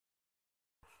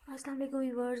Assalamualaikum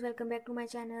viewers, welcome back to my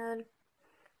channel.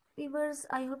 Viewers,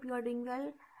 I hope you are doing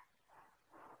well.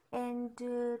 And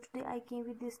today I came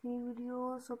with this new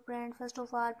video. So friends, first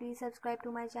of all, please subscribe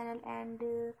to my channel and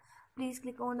please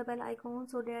click on the bell icon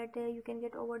so that you can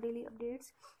get our daily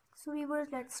updates. So viewers,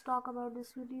 let's talk about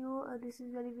this video. This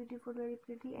is very beautiful, very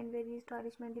pretty and very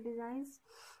stylish mehndi designs.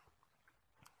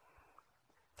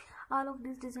 All of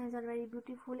these designs are very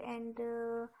beautiful and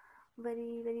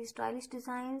very stylish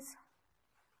designs.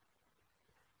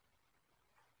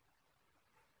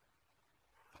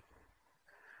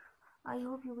 I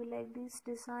hope you will like these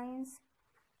designs.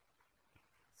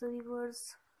 So viewers,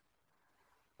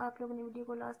 आप लोगों ने video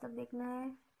को last तक देखना है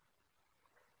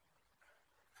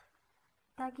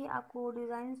ताकि आपको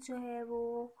designs जो है वो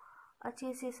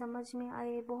अच्छे से समझ में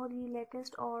आए। बहुत ही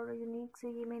लेटेस्ट और यूनिक से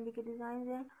ये मेहंदी के डिज़ाइंस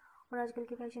हैं और आजकल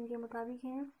के फैशन के मुताबिक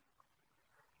हैं।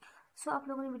 सो आप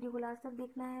लोगों ने वीडियो को लास्ट तक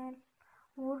देखना है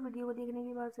और वीडियो को देखने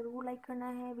के बाद ज़रूर लाइक करना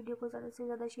है, वीडियो को ज़्यादा से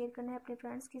ज़्यादा शेयर करना है अपने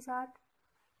फ्रेंड्स के साथ।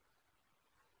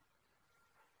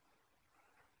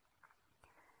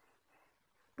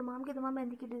 तमाम के तमाम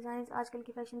मेहंदी के डिज़ाइंस आजकल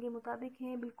के फैशन के मुताबिक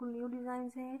हैं, बिल्कुल न्यू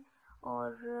डिज़ाइंस हैं।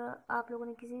 और आप लोगों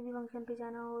ने किसी भी फंक्शन पे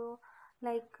जाना हो,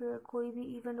 लाइक कोई भी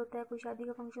इवेंट होता है, कोई शादी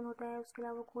का फंक्शन होता है, उसके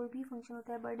अलावा कोई भी फंक्शन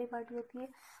होता है, बर्थडे पार्टी होती है,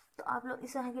 तो आप लोग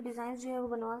इस तरह के डिज़ाइन जो है वो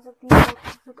बनवा सकती हैं। बहुत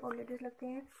खूबसूरत और लेटेस्ट लगते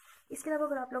हैं। इसके अलावा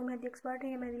अगर आप लोग मेहंदी एक्सपर्ट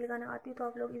हैं या मेहंदी लगाना आती है तो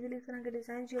आप लोग इजीली इस तरह के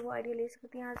डिज़ाइन जो है वो आइडिया ले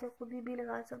सकती हैं, यहाँ से खुद भी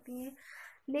लगा सकती हैं।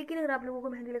 लेकिन अगर आप लोगों को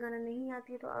मेहंदी लगाना नहीं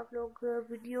आती है तो आप लोग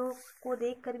वीडियो को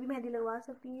देख कर भी मेहंदी लगवा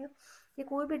सकती हैं। या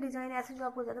कोई भी डिज़ाइन ऐसे जो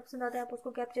आपको ज़्यादा पसंद आता है आप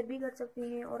उसको कैप्चर भी कर सकती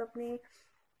हैं और अपने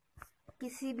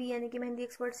किसी भी यानी कि मेहंदी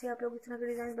एक्सपर्ट से आप लोग इस तरह के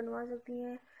डिज़ाइन बनवा सकती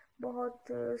हैं। बहुत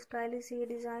स्टाइलिश ये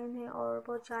डिज़ाइन है और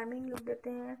बहुत चार्मिंग लुक देते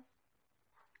हैं।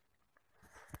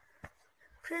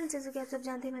 फ्रेंड्स, जैसे कि आप सब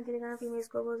जानते हैं मेहंदी लगाना फीमेल्स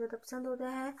को बहुत ज़्यादा पसंद होता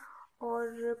है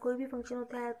और कोई भी फंक्शन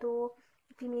होता है तो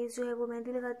फीमेल्स जो है वो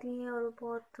मेहंदी लगाती हैं और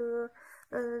बहुत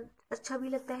अच्छा भी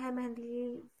लगता है।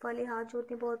 मेहंदी वाले हाथ जो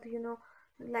होते हैं बहुत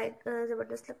लाइट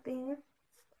ज़बरदस्त लगते हैं।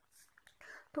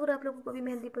 तो अगर आप लोगों को भी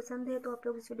मेहंदी पसंद है तो आप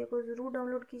लोग इस वीडियो को ज़रूर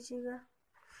डाउनलोड कीजिएगा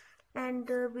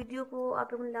एंड वीडियो को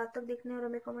आप लोगों ने लास्ट तक देखना है और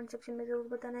हमें कमेंट सेक्शन में ज़रूर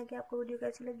बताना है कि आपको वीडियो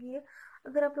कैसी लगी है।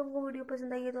 अगर आप लोगों को वीडियो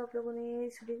पसंद आई है तो आप लोगों ने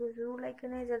इस वीडियो को ज़रूर लाइक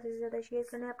करना है, ज़्यादा से ज़्यादा शेयर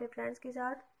करना है अपने फ्रेंड्स के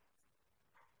साथ।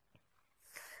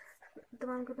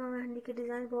 तमाम के तमाम मेहंदी के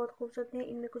डिज़ाइन बहुत खूबसूरत हैं।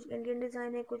 इनमें कुछ इंडियन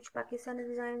डिज़ाइन है, कुछ पाकिस्तानी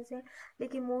डिज़ाइन हैं,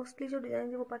 लेकिन मोस्टली जो डिज़ाइन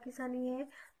है वो पाकिस्तानी है।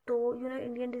 तो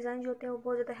इंडियन डिज़ाइन जो होते हैं वो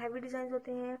बहुत ज़्यादा हैवी डिज़ाइन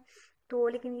होते हैं। तो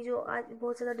लेकिन ये जो आज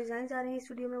बहुत ज़्यादा डिज़ाइन आ रहे हैं इस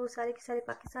वीडियो में वो सारे के सारे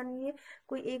पाकिस्तानी है।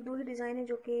 कोई एक दो ही डिज़ाइन है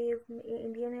जो कि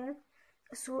इंडियन है।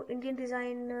 सो इंडियन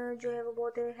डिज़ाइन जो है वो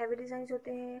बहुत हैवी डिज़ाइन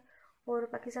होते हैं और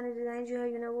पाकिस्तानी डिज़ाइन जो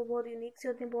है वो बहुत यूनिक से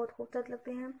होते हैं, बहुत खूबसूरत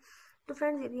लगते हैं। तो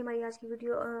फ्रेंड्स, ये थी हमारी आज की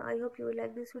video. I hope you will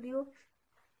like this video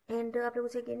and आप लोगों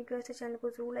से एक रिक्वेस्ट है, चैनल को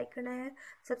जरूर लाइक करना है,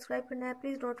 सब्सक्राइब करना है।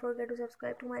 Please don't forget to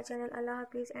subscribe to my channel. अल्लाह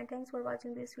हाफिज़ and thanks for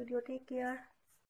watching this video. Take care.